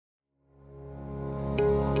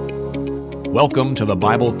Welcome to the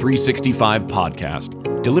Bible 365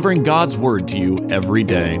 podcast, delivering God's Word to you every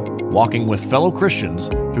day, walking with fellow Christians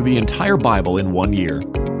through the entire Bible in 1 year.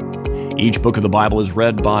 Each book of the Bible is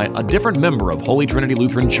read by a different member of Holy Trinity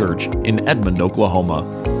Lutheran Church in Edmond, Oklahoma,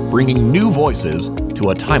 bringing new voices to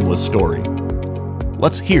a timeless story.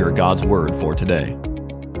 Let's hear God's Word for today.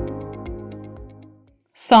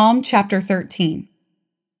 Psalm chapter 13.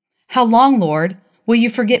 How long, Lord, will you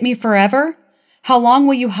forget me forever? How long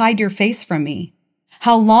will you hide your face from me?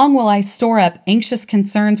 How long will I store up anxious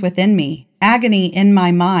concerns within me, agony in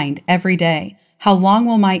my mind every day? How long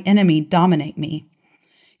will my enemy dominate me?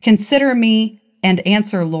 Consider me and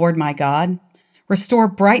answer, Lord my God. Restore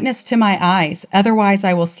brightness to my eyes, otherwise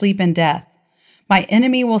I will sleep in death. My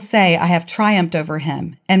enemy will say, I have triumphed over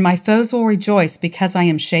him, and my foes will rejoice because I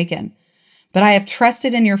am shaken. But I have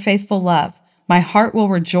trusted in your faithful love. My heart will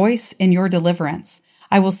rejoice in your deliverance.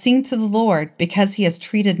 I will sing to the Lord because he has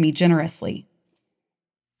treated me generously.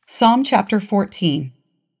 Psalm chapter 14.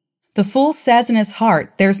 The fool says in his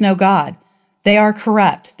heart, there's no God. They are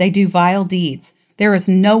corrupt. They do vile deeds. There is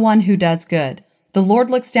no one who does good. The Lord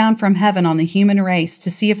looks down from heaven on the human race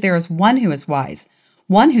to see if there is one who is wise,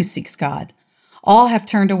 one who seeks God. All have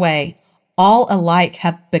turned away. All alike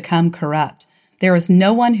have become corrupt. There is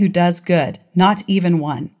no one who does good, not even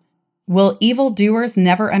one. Will evildoers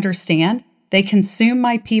never understand? They consume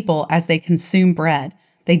my people as they consume bread.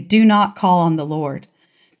 They do not call on the Lord.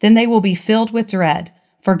 Then they will be filled with dread,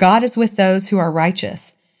 for God is with those who are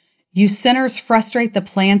righteous. You sinners frustrate the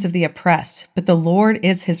plans of the oppressed, but the Lord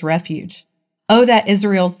is his refuge. Oh, that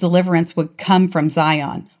Israel's deliverance would come from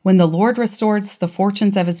Zion. When the Lord restores the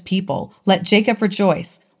fortunes of his people, let Jacob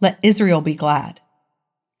rejoice, let Israel be glad.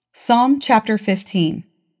 Psalm chapter 15.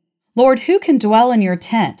 Lord, who can dwell in your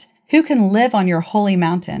tent? Who can live on your holy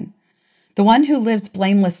mountain? The one who lives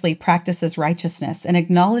blamelessly practices righteousness and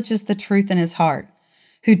acknowledges the truth in his heart,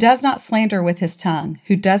 who does not slander with his tongue,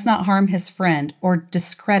 who does not harm his friend or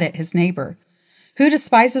discredit his neighbor, who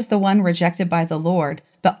despises the one rejected by the Lord,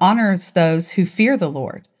 but honors those who fear the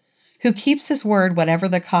Lord, who keeps his word whatever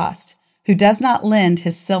the cost, who does not lend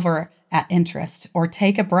his silver at interest or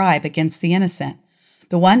take a bribe against the innocent.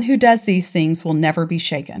 The one who does these things will never be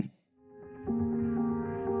shaken.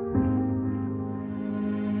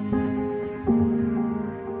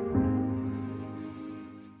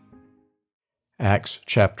 Acts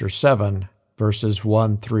chapter 7, verses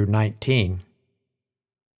 1 through 19.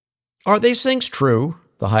 Are these things true?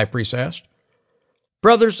 The high priest asked.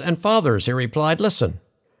 Brothers and fathers, he replied, listen.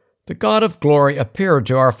 The God of glory appeared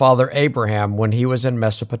to our father Abraham when he was in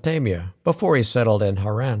Mesopotamia, before he settled in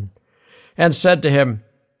Haran, and said to him,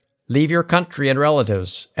 leave your country and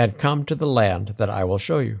relatives, and come to the land that I will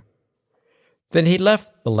show you. Then he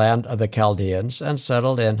left the land of the Chaldeans and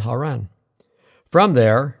settled in Haran. From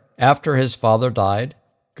there, after his father died,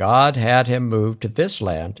 God had him move to this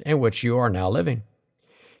land in which you are now living.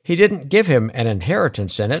 He didn't give him an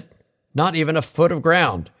inheritance in it, not even a foot of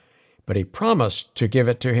ground, but he promised to give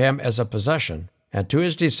it to him as a possession and to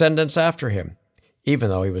his descendants after him,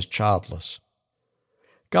 even though he was childless.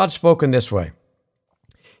 God spoke in this way.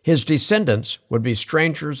 His descendants would be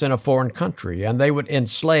strangers in a foreign country, and they would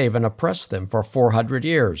enslave and oppress them for 400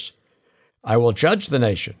 years. I will judge the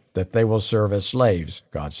nation that they will serve as slaves,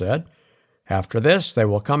 God said. After this, they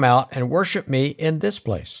will come out and worship me in this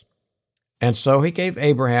place. And so he gave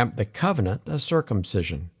Abraham the covenant of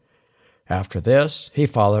circumcision. After this, he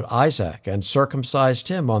followed Isaac and circumcised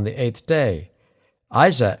him on the 8th day.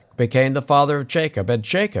 Isaac became the father of Jacob, and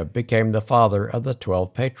Jacob became the father of the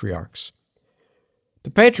 12 patriarchs. The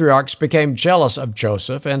patriarchs became jealous of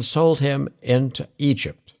Joseph and sold him into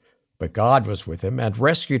Egypt. But God was with him and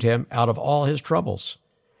rescued him out of all his troubles.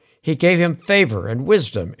 He gave him favor and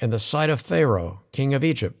wisdom in the sight of Pharaoh, king of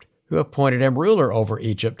Egypt, who appointed him ruler over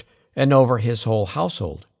Egypt and over his whole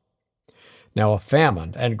household. Now a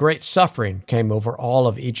famine and great suffering came over all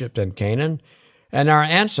of Egypt and Canaan, and our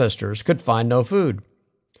ancestors could find no food.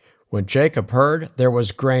 When Jacob heard there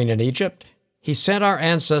was grain in Egypt, he sent our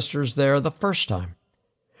ancestors there the first time.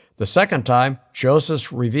 The second time,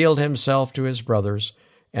 Joseph revealed himself to his brothers,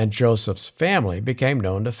 and Joseph's family became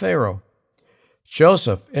known to Pharaoh.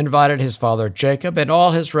 Joseph invited his father Jacob and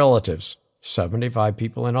all his relatives, 75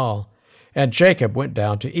 people in all, and Jacob went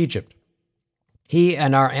down to Egypt. He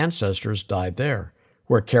and our ancestors died there,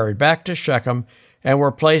 were carried back to Shechem, and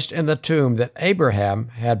were placed in the tomb that Abraham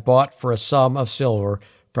had bought for a sum of silver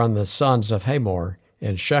from the sons of Hamor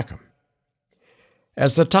in Shechem.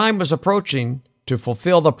 As the time was approaching to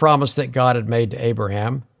fulfill the promise that God had made to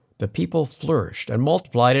Abraham, the people flourished and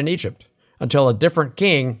multiplied in Egypt until a different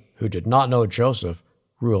king, who did not know Joseph,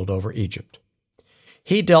 ruled over Egypt.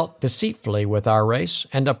 He dealt deceitfully with our race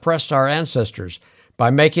and oppressed our ancestors by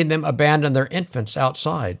making them abandon their infants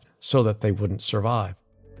outside so that they wouldn't survive.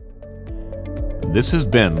 This has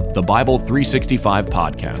been the Bible 365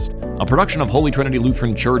 podcast, a production of Holy Trinity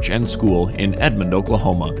Lutheran Church and School in Edmond,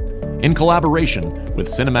 Oklahoma, in collaboration with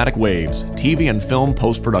Cinematic Waves TV and Film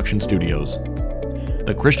Post-Production Studios.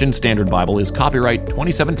 The Christian Standard Bible is copyright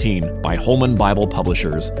 2017 by Holman Bible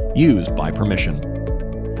Publishers, used by permission.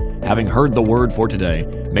 Having heard the word for today,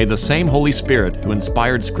 may the same Holy Spirit who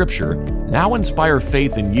inspired Scripture now inspire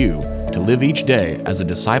faith in you to live each day as a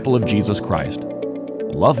disciple of Jesus Christ.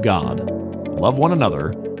 Love God, love one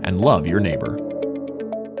another, and love your neighbor.